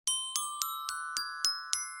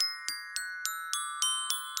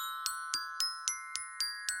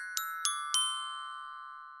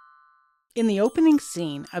In the opening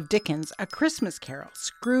scene of Dickens' A Christmas Carol,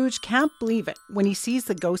 Scrooge can't believe it when he sees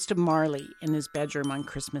the ghost of Marley in his bedroom on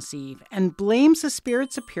Christmas Eve and blames the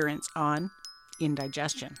spirit's appearance on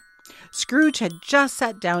indigestion. Scrooge had just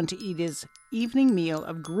sat down to eat his evening meal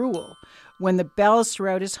of gruel when the bells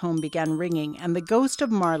throughout his home began ringing and the ghost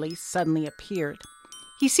of Marley suddenly appeared.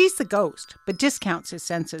 He sees the ghost, but discounts his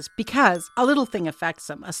senses because a little thing affects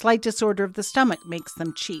them. A slight disorder of the stomach makes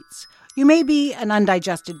them cheats. You may be an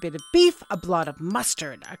undigested bit of beef, a blot of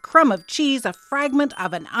mustard, a crumb of cheese, a fragment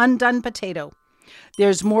of an undone potato.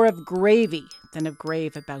 There's more of gravy than of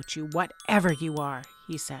grave about you, whatever you are,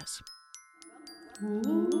 he says.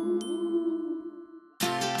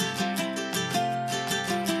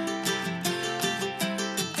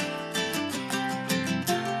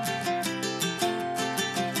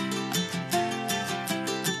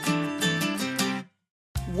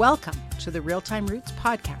 Welcome to the Real Time Roots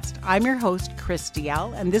podcast. I'm your host, Chris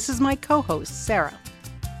Dial, and this is my co-host, Sarah.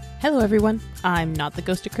 Hello, everyone. I'm not the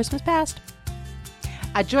ghost of Christmas past.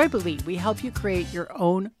 At Joybilee, we help you create your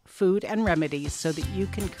own food and remedies so that you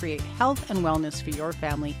can create health and wellness for your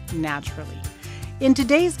family naturally. In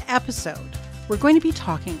today's episode, we're going to be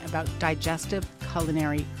talking about digestive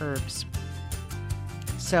culinary herbs.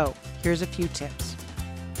 So, here's a few tips.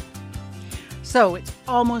 So, it's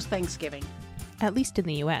almost Thanksgiving. At least in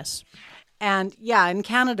the U.S. And yeah, in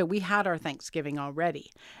Canada, we had our Thanksgiving already.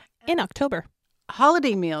 In October.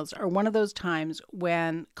 Holiday meals are one of those times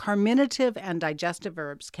when carminative and digestive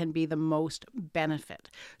herbs can be the most benefit.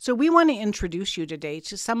 So we want to introduce you today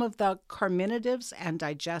to some of the carminatives and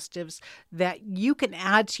digestives that you can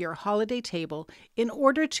add to your holiday table in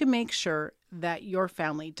order to make sure that your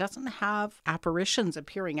family doesn't have apparitions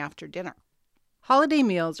appearing after dinner. Holiday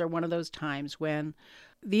meals are one of those times when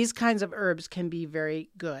these kinds of herbs can be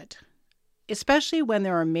very good, especially when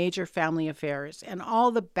there are major family affairs and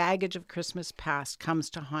all the baggage of Christmas past comes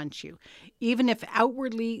to haunt you. Even if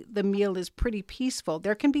outwardly the meal is pretty peaceful,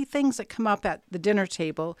 there can be things that come up at the dinner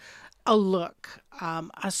table, a look,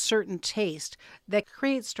 a certain taste that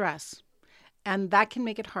create stress, and that can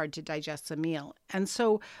make it hard to digest the meal. And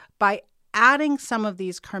so by adding some of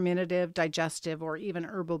these carminative, digestive, or even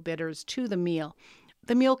herbal bitters to the meal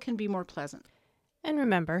can be more pleasant. And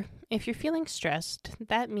remember, if you're feeling stressed,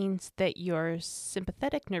 that means that your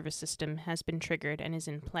sympathetic nervous system has been triggered and is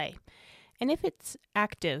in play. And if it's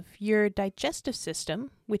active, your digestive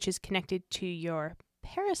system, which is connected to your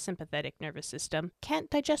parasympathetic nervous system,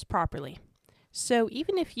 can't digest properly. So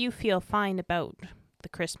even if you feel fine about the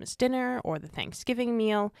Christmas dinner or the Thanksgiving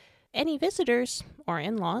meal, any visitors or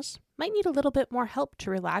in-laws might need a little bit more help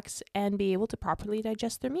to relax and be able to properly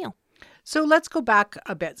digest their meal. So let's go back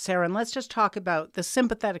a bit, Sarah, and let's just talk about the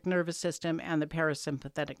sympathetic nervous system and the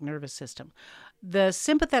parasympathetic nervous system. The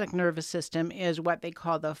sympathetic nervous system is what they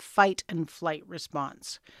call the fight and flight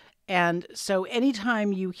response. And so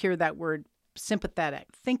anytime you hear that word sympathetic,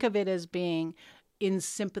 think of it as being in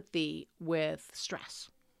sympathy with stress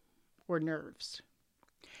or nerves.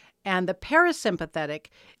 And the parasympathetic,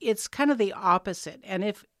 it's kind of the opposite. And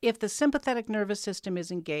if the sympathetic nervous system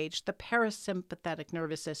is engaged, the parasympathetic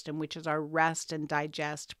nervous system, which is our rest and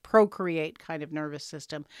digest, procreate kind of nervous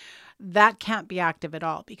system, that can't be active at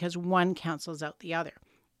all because one cancels out the other.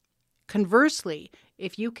 Conversely,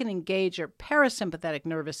 if you can engage your parasympathetic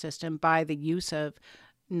nervous system by the use of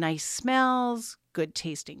nice smells, good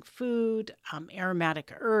tasting food,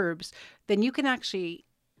 aromatic herbs, then you can actually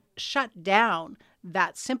shut down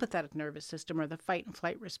that sympathetic nervous system or the fight and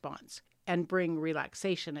flight response and bring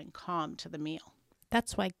relaxation and calm to the meal.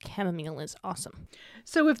 That's why chamomile is awesome.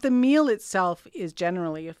 So if the meal itself is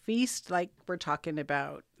generally a feast, like we're talking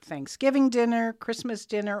about Thanksgiving dinner, Christmas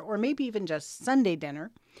dinner, or maybe even just Sunday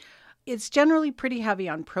dinner, it's generally pretty heavy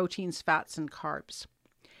on proteins, fats, and carbs.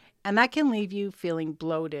 And that can leave you feeling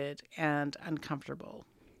bloated and uncomfortable.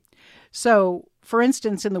 So, for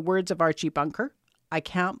instance, in the words of Archie Bunker, "I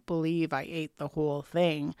can't believe I ate the whole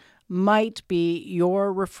thing," might be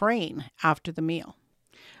your refrain after the meal.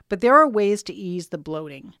 But there are ways to ease the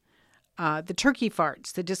bloating, the turkey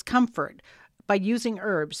farts, the discomfort, by using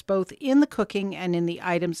herbs both in the cooking and in the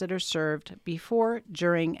items that are served before,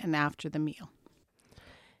 during, and after the meal.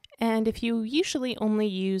 And if you usually only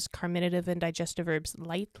use carminative and digestive herbs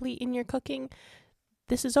lightly in your cooking,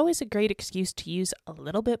 this is always a great excuse to use a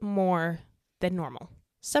little bit more than normal.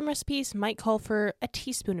 Some recipes might call for a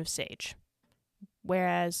teaspoon of sage,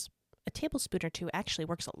 whereas a tablespoon or two actually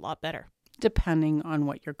works a lot better. Depending on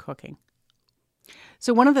what you're cooking.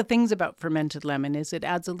 So one of the things about fermented lemon is it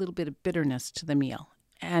adds a little bit of bitterness to the meal.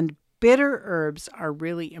 And bitter herbs are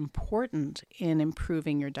really important in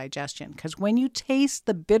improving your digestion because when you taste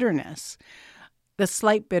the bitterness the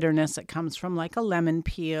slight bitterness that comes from like a lemon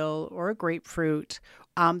peel or a grapefruit,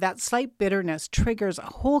 that slight bitterness triggers a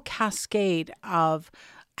whole cascade of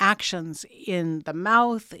actions in the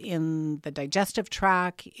mouth, in the digestive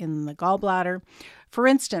tract, in the gallbladder. For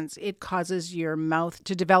instance, it causes your mouth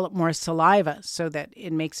to develop more saliva so that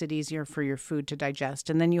it makes it easier for your food to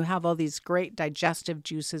digest. And then you have all these great digestive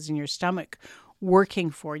juices in your stomach working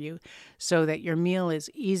for you so that your meal is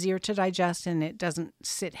easier to digest and it doesn't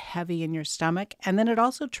sit heavy in your stomach. And then it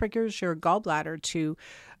also triggers your gallbladder to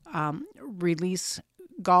release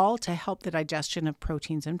gall to help the digestion of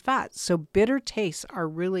proteins and fats. So bitter tastes are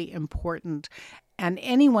really important. And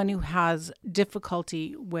anyone who has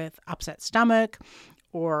difficulty with upset stomach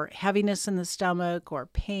or heaviness in the stomach or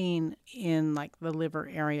pain in like the liver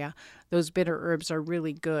area, those bitter herbs are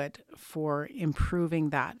really good for improving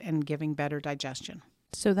that and giving better digestion.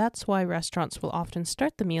 So that's why restaurants will often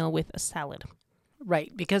start the meal with a salad.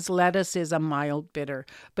 Right, because lettuce is a mild bitter.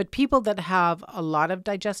 But people that have a lot of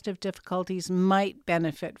digestive difficulties might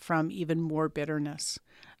benefit from even more bitterness,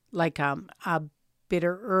 like a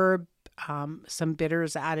bitter herb, some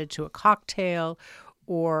bitters added to a cocktail,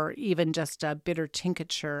 or even just a bitter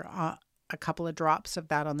tincture, a couple of drops of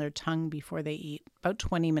that on their tongue before they eat. About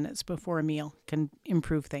 20 minutes before a meal can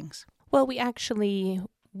improve things. Well, we actually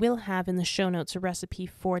will have in the show notes a recipe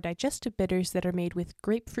for digestive bitters that are made with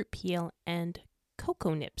grapefruit peel and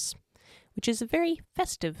cocoa nibs, which is a very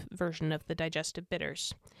festive version of the digestive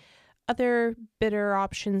bitters. Other bitter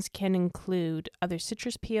options can include other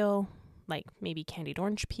citrus peel, like maybe candied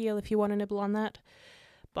orange peel if you want to nibble on that,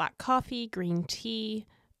 black coffee, green tea,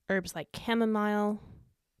 herbs like chamomile,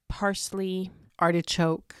 parsley,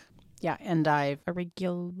 artichoke, endive,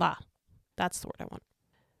 arugula. That's the word I want.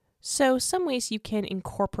 So some ways you can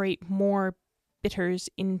incorporate more bitters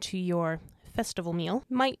into your festival meal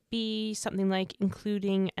might be something like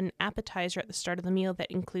including an appetizer at the start of the meal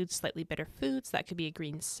that includes slightly bitter foods. That could be a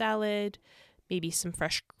green salad, maybe some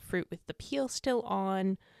fresh fruit with the peel still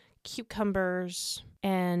on, cucumbers,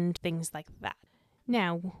 and things like that.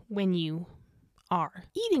 Now, when you are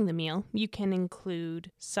eating the meal, you can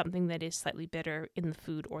include something that is slightly bitter in the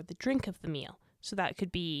food or the drink of the meal. So that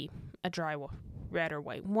could be a dry red or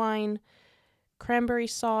white wine, cranberry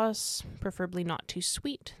sauce, preferably not too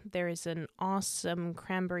sweet. There is an awesome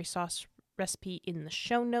cranberry sauce recipe in the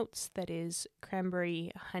show notes that is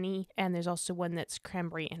cranberry honey, and there's also one that's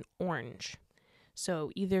cranberry and orange. So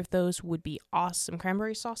either of those would be awesome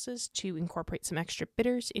cranberry sauces to incorporate some extra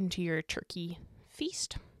bitters into your turkey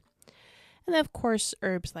feast. And then, of course,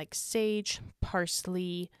 herbs like sage,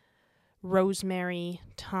 parsley, rosemary,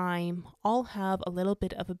 thyme all have a little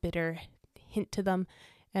bit of a bitter hint to them,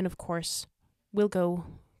 and of course will go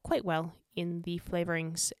quite well in the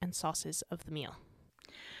flavorings and sauces of the meal.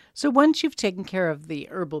 So once you've taken care of the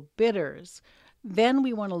herbal bitters, then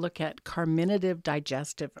we want to look at carminative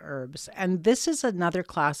digestive herbs. And this is another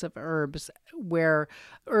class of herbs where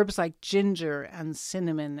herbs like ginger and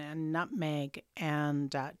cinnamon and nutmeg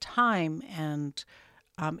and thyme and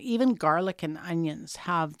even garlic and onions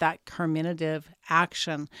have that carminative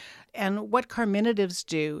action. And what carminatives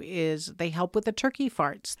do is they help with the turkey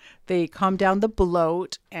farts. They calm down the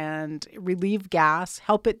bloat and relieve gas,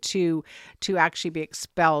 help it to actually be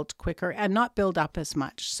expelled quicker and not build up as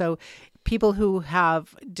much. So people who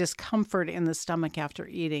have discomfort in the stomach after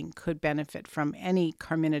eating could benefit from any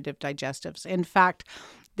carminative digestives. In fact,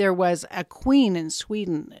 there was a queen in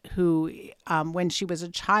Sweden who, when she was a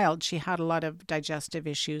child, she had a lot of digestive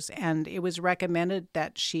issues, and it was recommended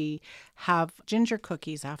that she have ginger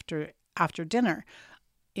cookies after dinner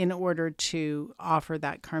in order to offer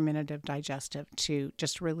that carminative digestive to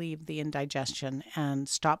just relieve the indigestion and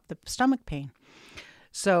stop the stomach pain.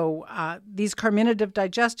 So these carminative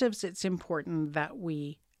digestives, it's important that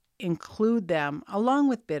we include them along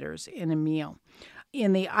with bitters in a meal.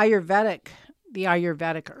 In the Ayurvedic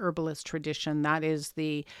herbalist tradition, that is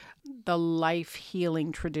the life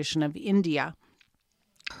healing tradition of India,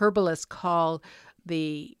 herbalists call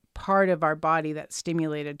the part of our body that's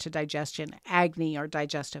stimulated to digestion Agni, or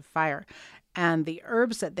digestive fire. And the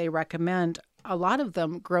herbs that they recommend, a lot of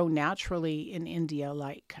them grow naturally in India,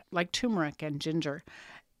 like turmeric and ginger.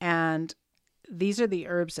 And these are the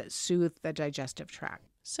herbs that soothe the digestive tract.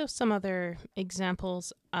 So some other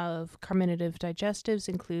examples of carminative digestives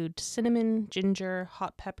include cinnamon, ginger,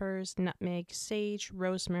 hot peppers, nutmeg, sage,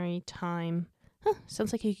 rosemary, thyme.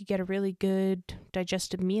 Sounds like you could get a really good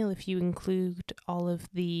digestive meal if you include all of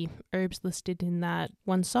the herbs listed in that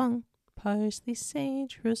one song. Parsley,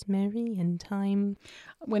 sage, rosemary, and thyme.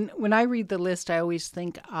 When I read the list, I always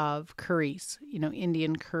think of curries,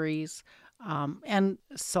 Indian curries. And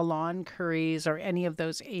Ceylon curries or any of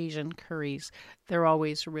those Asian curries, they're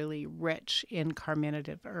always really rich in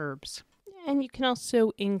carminative herbs. And you can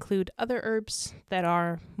also include other herbs that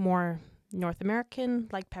are more North American,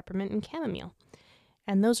 like peppermint and chamomile.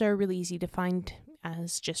 And those are really easy to find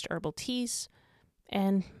as just herbal teas.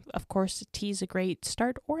 And of course, tea is a great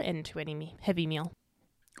start or end to any heavy meal.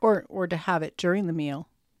 Or to have it during the meal.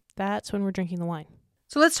 That's when we're drinking the wine.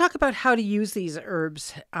 So let's talk about how to use these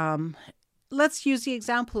herbs. Let's use the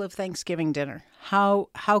example of Thanksgiving dinner. How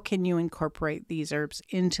can you incorporate these herbs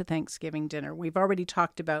into Thanksgiving dinner? We've already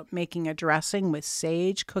talked about making a dressing with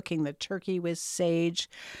sage, cooking the turkey with sage.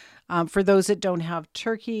 For those that don't have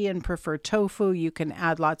turkey and prefer tofu, you can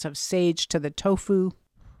add lots of sage to the tofu.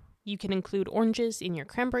 You can include oranges in your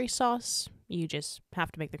cranberry sauce. You just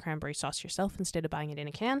have to make the cranberry sauce yourself instead of buying it in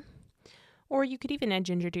a can. Or you could even add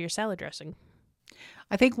ginger to your salad dressing.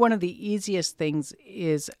 I think one of the easiest things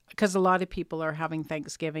is, because a lot of people are having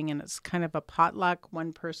Thanksgiving and it's kind of a potluck.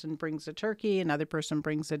 One person brings a turkey, another person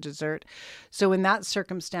brings a dessert. So in that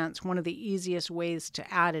circumstance, one of the easiest ways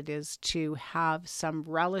to add it is to have some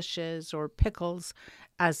relishes or pickles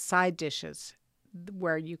as side dishes,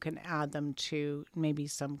 where you can add them to maybe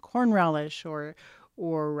some corn relish or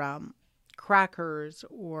crackers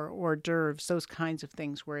or hors d'oeuvres, those kinds of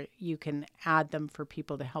things where you can add them for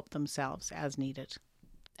people to help themselves as needed.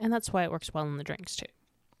 And that's why it works well in the drinks too.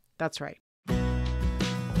 That's right.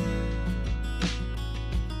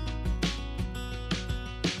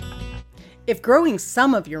 If growing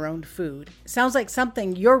some of your own food sounds like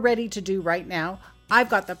something you're ready to do right now, I've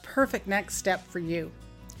got the perfect next step for you.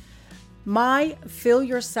 My Fill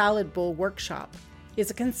Your Salad Bowl workshop is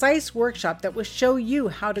a concise workshop that will show you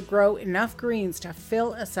how to grow enough greens to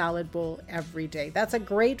fill a salad bowl every day. That's a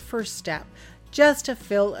great first step, just to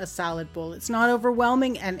fill a salad bowl. It's not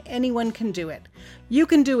overwhelming and anyone can do it. You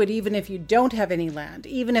can do it even if you don't have any land,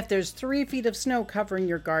 even if there's 3 feet of snow covering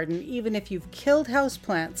your garden, even if you've killed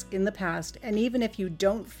houseplants in the past, and even if you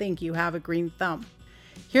don't think you have a green thumb.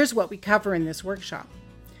 Here's what we cover in this workshop.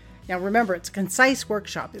 Now remember, it's a concise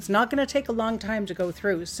workshop. It's not going to take a long time to go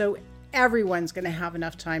through, so everyone's going to have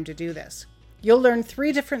enough time to do this. You'll learn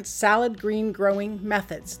 3 different salad green growing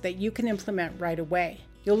methods that you can implement right away.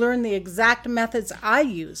 You'll learn the exact methods I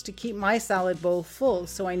use to keep my salad bowl full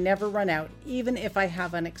so I never run out, even if I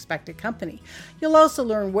have unexpected company. You'll also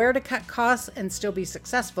learn where to cut costs and still be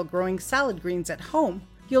successful growing salad greens at home.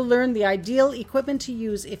 You'll learn the ideal equipment to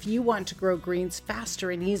use if you want to grow greens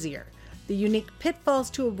faster and easier, the unique pitfalls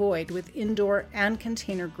to avoid with indoor and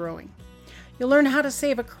container growing. You'll learn how to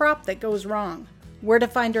save a crop that goes wrong, where to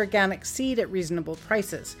find organic seed at reasonable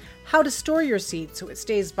prices, how to store your seed so it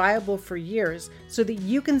stays viable for years so that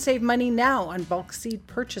you can save money now on bulk seed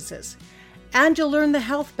purchases. And you'll learn the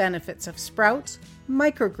health benefits of sprouts,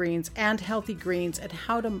 microgreens, and healthy greens and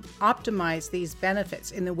how to optimize these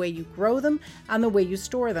benefits in the way you grow them and the way you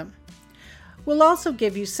store them. We'll also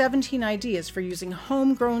give you 17 ideas for using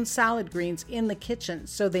homegrown salad greens in the kitchen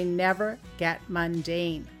so they never get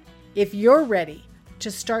mundane. If you're ready to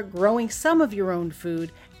start growing some of your own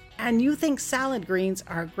food and you think salad greens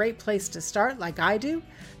are a great place to start like I do,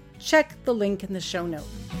 check the link in the show note.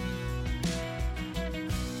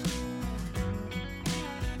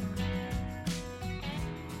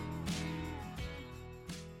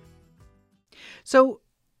 So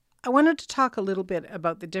I wanted to talk a little bit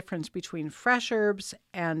about the difference between fresh herbs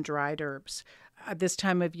and dried herbs. At this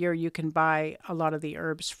time of year, you can buy a lot of the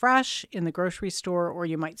herbs fresh in the grocery store, or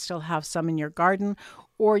you might still have some in your garden,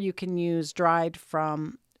 or you can use dried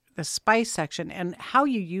from the spice section, and how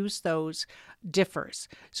you use those differs.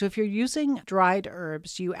 So if you're using dried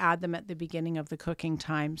herbs, you add them at the beginning of the cooking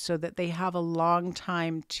time so that they have a long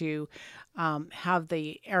time to have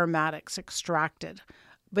the aromatics extracted.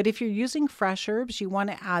 But if you're using fresh herbs, you want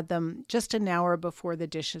to add them just an hour before the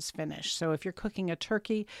dish is finished. So if you're cooking a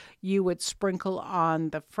turkey, you would sprinkle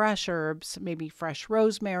on the fresh herbs, maybe fresh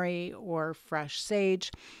rosemary or fresh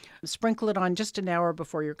sage. Sprinkle it on just an hour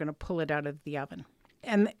before you're going to pull it out of the oven.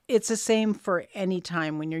 And it's the same for any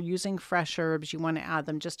time. When you're using fresh herbs, you want to add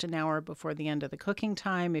them just an hour before the end of the cooking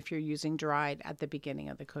time. If you're using dried, at the beginning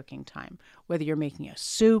of the cooking time, whether you're making a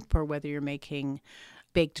soup or whether you're making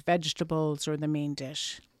baked vegetables or the main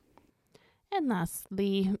dish. And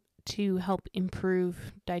lastly, to help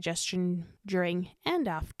improve digestion during and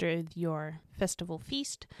after your festival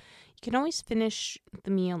feast, you can always finish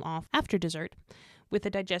the meal off after dessert with a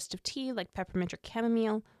digestive tea like peppermint or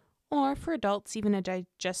chamomile, or for adults, even a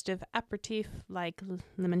digestive aperitif like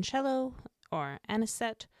limoncello or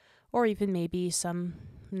anisette, or even maybe some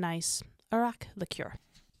nice Arak liqueur.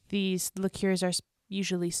 These liqueurs are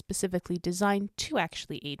usually specifically designed to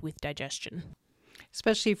actually aid with digestion.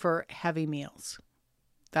 Especially for heavy meals.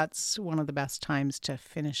 That's one of the best times to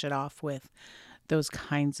finish it off with those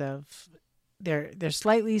kinds of, they're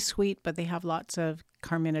slightly sweet, but they have lots of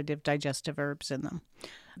carminative digestive herbs in them.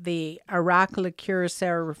 The Arak liqueur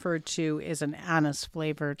Sarah referred to is an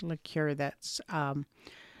anise-flavored liqueur that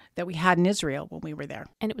we had in Israel when we were there.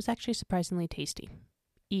 And it was actually surprisingly tasty,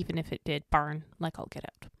 even if it did burn like all get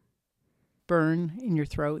out. Burn in your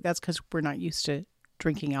throat. That's because we're not used to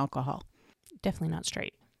drinking alcohol. Definitely not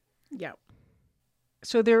straight. Yeah.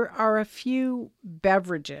 So there are a few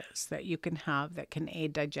beverages that you can have that can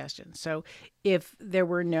aid digestion. So if there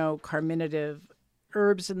were no carminative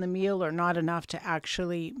herbs in the meal or not enough to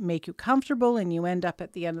actually make you comfortable and you end up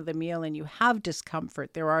at the end of the meal and you have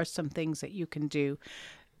discomfort, there are some things that you can do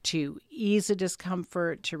to ease the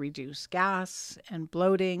discomfort, to reduce gas and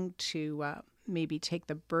bloating, to maybe take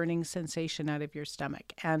the burning sensation out of your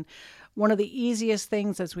stomach. And one of the easiest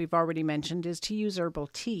things, as we've already mentioned, is to use herbal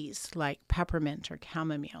teas like peppermint or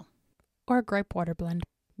chamomile. Or a gripe water blend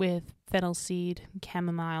with fennel seed,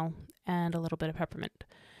 chamomile, and a little bit of peppermint.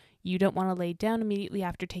 You don't want to lay down immediately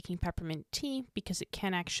after taking peppermint tea because it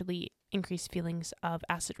can actually increase feelings of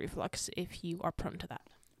acid reflux if you are prone to that.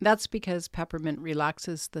 That's because peppermint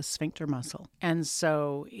relaxes the sphincter muscle. And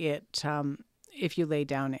so it, if you lay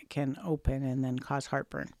down, it can open and then cause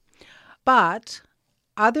heartburn. But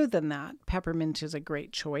other than that, peppermint is a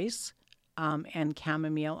great choice, and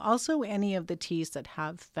chamomile. Also, any of the teas that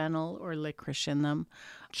have fennel or licorice in them.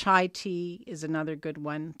 Chai tea is another good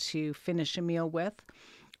one to finish a meal with.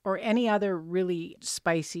 Or any other really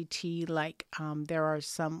spicy tea, like there are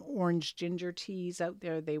some orange ginger teas out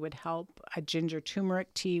there. They would help. A ginger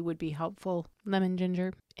turmeric tea would be helpful. Lemon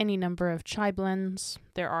ginger, any number of chai blends.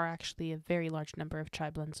 There are actually a very large number of chai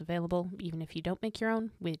blends available, even if you don't make your own,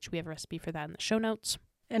 which we have a recipe for that in the show notes.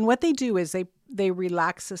 And what they do is they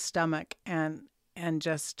relax the stomach and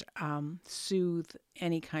just soothe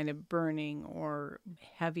any kind of burning or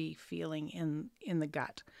heavy feeling in the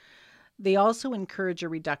gut. They also encourage a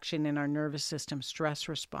reduction in our nervous system stress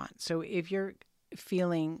response. So if you're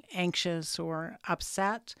feeling anxious or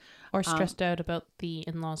upset, or stressed out about the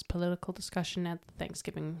in-laws' political discussion at the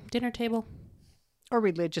Thanksgiving dinner table, or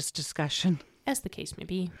religious discussion, as the case may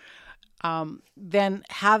be, then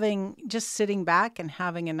just sitting back and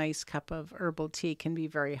having a nice cup of herbal tea can be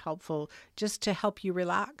very helpful just to help you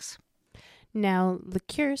relax. Now,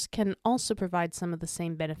 liqueurs can also provide some of the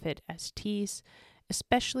same benefit as teas,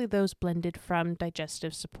 especially those blended from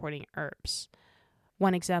digestive supporting herbs.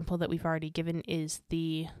 One example that we've already given is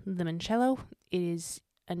the limoncello. It is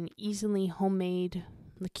an easily homemade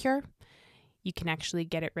liqueur. You can actually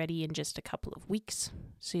get it ready in just a couple of weeks.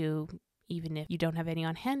 So even if you don't have any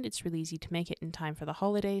on hand, it's really easy to make it in time for the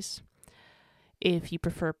holidays. If you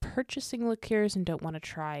prefer purchasing liqueurs and don't want to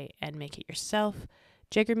try and make it yourself,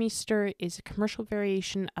 Jägermeister is a commercial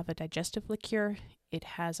variation of a digestive liqueur. It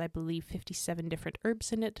has, I believe, 57 different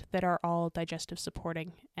herbs in it that are all digestive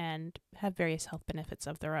supporting and have various health benefits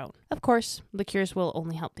of their own. Of course, liqueurs will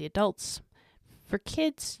only help the adults. For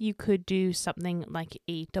kids, you could do something like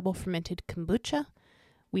a double fermented kombucha.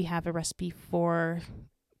 We have a recipe for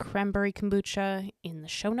cranberry kombucha in the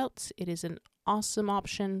show notes. It is an awesome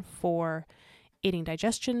option for aiding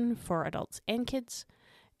digestion for adults and kids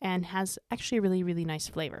and has actually a really, really nice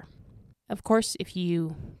flavor. Of course, if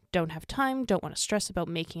you don't have time, don't want to stress about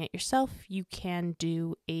making it yourself, you can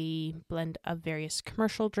do a blend of various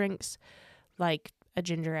commercial drinks like a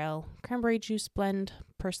ginger ale cranberry juice blend.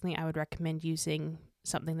 Personally, I would recommend using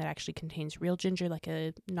something that actually contains real ginger, like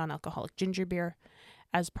a non-alcoholic ginger beer,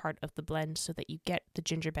 as part of the blend so that you get the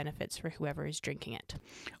ginger benefits for whoever is drinking it.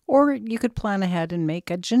 Or you could plan ahead and make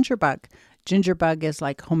a ginger bug. Ginger bug is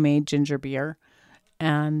like homemade ginger beer.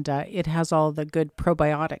 And it has all the good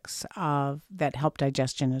probiotics that help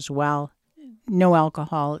digestion as well. No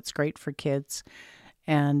alcohol. It's great for kids.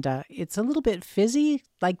 And it's a little bit fizzy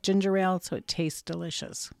like ginger ale, so it tastes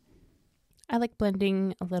delicious. I like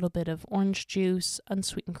blending a little bit of orange juice,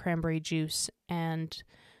 unsweetened cranberry juice, and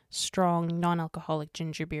strong non-alcoholic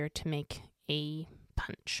ginger beer to make a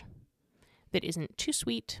punch that isn't too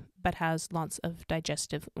sweet but has lots of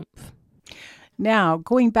digestive oomph. Now,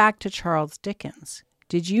 going back to Charles Dickens.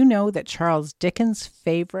 Did you know that Charles Dickens'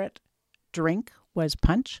 favorite drink was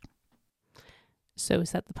punch? So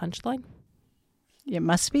is that the punchline? It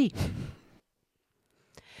must be.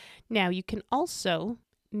 Now, you can also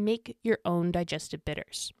make your own digestive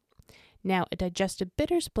bitters. Now, a digestive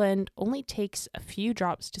bitters blend only takes a few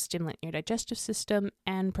drops to stimulate your digestive system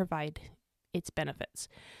and provide its benefits.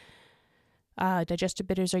 Digestive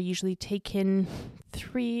bitters are usually taken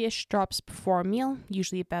 3-ish drops before a meal,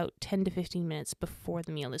 usually about 10 to 15 minutes before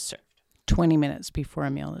the meal is served. 20 minutes before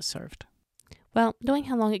a meal is served. Well, knowing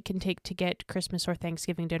how long it can take to get Christmas or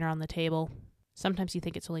Thanksgiving dinner on the table, sometimes you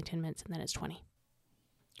think it's only 10 minutes and then it's 20.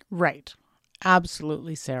 Right.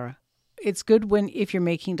 Absolutely, Sarah. It's good if you're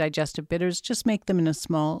making digestive bitters, just make them in a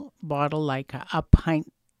small bottle like a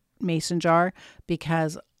pint mason jar,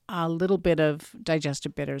 because a little bit of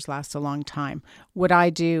digestive bitters lasts a long time. What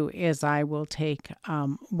I do is I will take,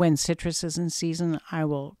 when citrus is in season, I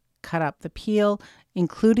will cut up the peel,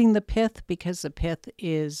 including the pith, because the pith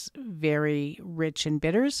is very rich in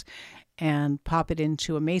bitters, and pop it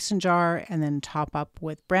into a mason jar and then top up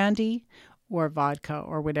with brandy or vodka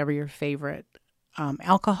or whatever your favorite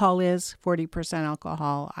alcohol is, 40%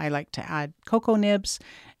 alcohol. I like to add cocoa nibs,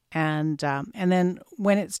 and then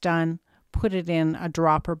when it's done, put it in a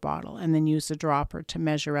dropper bottle and then use the dropper to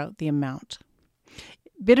measure out the amount.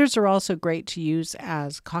 Bitters are also great to use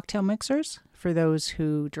as cocktail mixers for those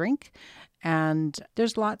who drink, and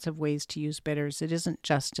there's lots of ways to use bitters. It isn't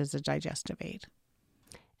just as a digestive aid.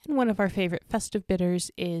 And one of our favorite festive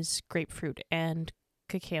bitters is grapefruit and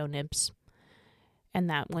cacao nibs. And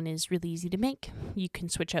that one is really easy to make. You can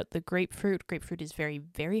switch out the grapefruit. Grapefruit is very,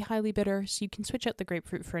 very highly bitter, so you can switch out the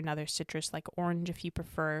grapefruit for another citrus like orange if you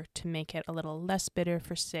prefer, to make it a little less bitter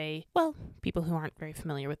for, say, well, people who aren't very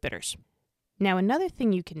familiar with bitters. Now, another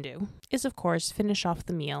thing you can do is, of course, finish off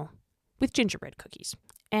the meal with gingerbread cookies.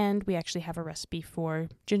 And we actually have a recipe for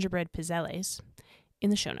gingerbread pizzelles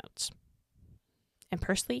in the show notes. And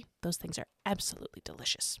personally, those things are absolutely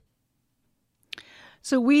delicious.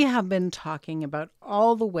 So we have been talking about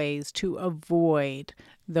all the ways to avoid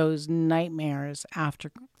those nightmares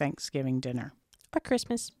after Thanksgiving dinner. Or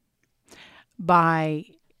Christmas. By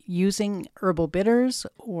using herbal bitters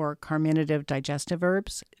or carminative digestive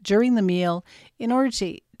herbs during the meal in order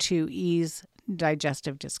to ease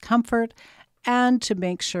digestive discomfort and to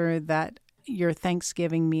make sure that your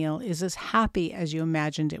Thanksgiving meal is as happy as you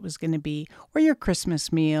imagined it was going to be, or your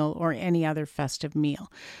Christmas meal, or any other festive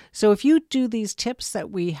meal. So if you do these tips that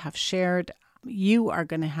we have shared, you are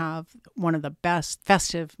going to have one of the best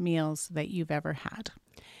festive meals that you've ever had.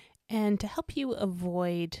 And to help you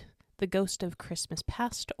avoid the ghost of Christmas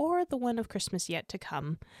past or the one of Christmas yet to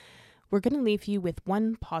come, we're going to leave you with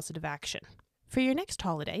one positive action. For your next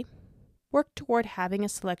holiday, work toward having a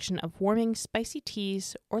selection of warming spicy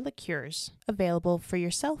teas or liqueurs available for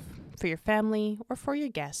yourself, for your family, or for your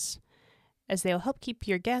guests, as they'll help keep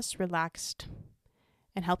your guests relaxed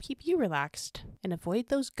and help keep you relaxed and avoid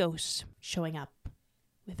those ghosts showing up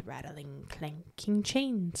with rattling, clanking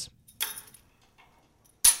chains.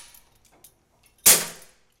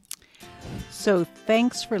 So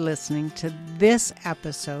thanks for listening to this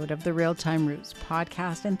episode of the Real Time Roots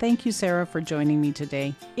podcast, and thank you, Sarah, for joining me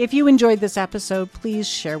today. If you enjoyed this episode, please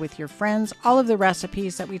share with your friends. All of the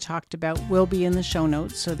recipes that we talked about will be in the show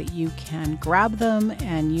notes so that you can grab them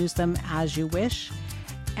and use them as you wish.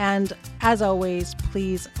 And as always,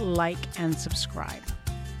 please like and subscribe.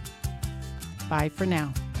 Bye for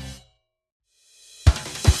now.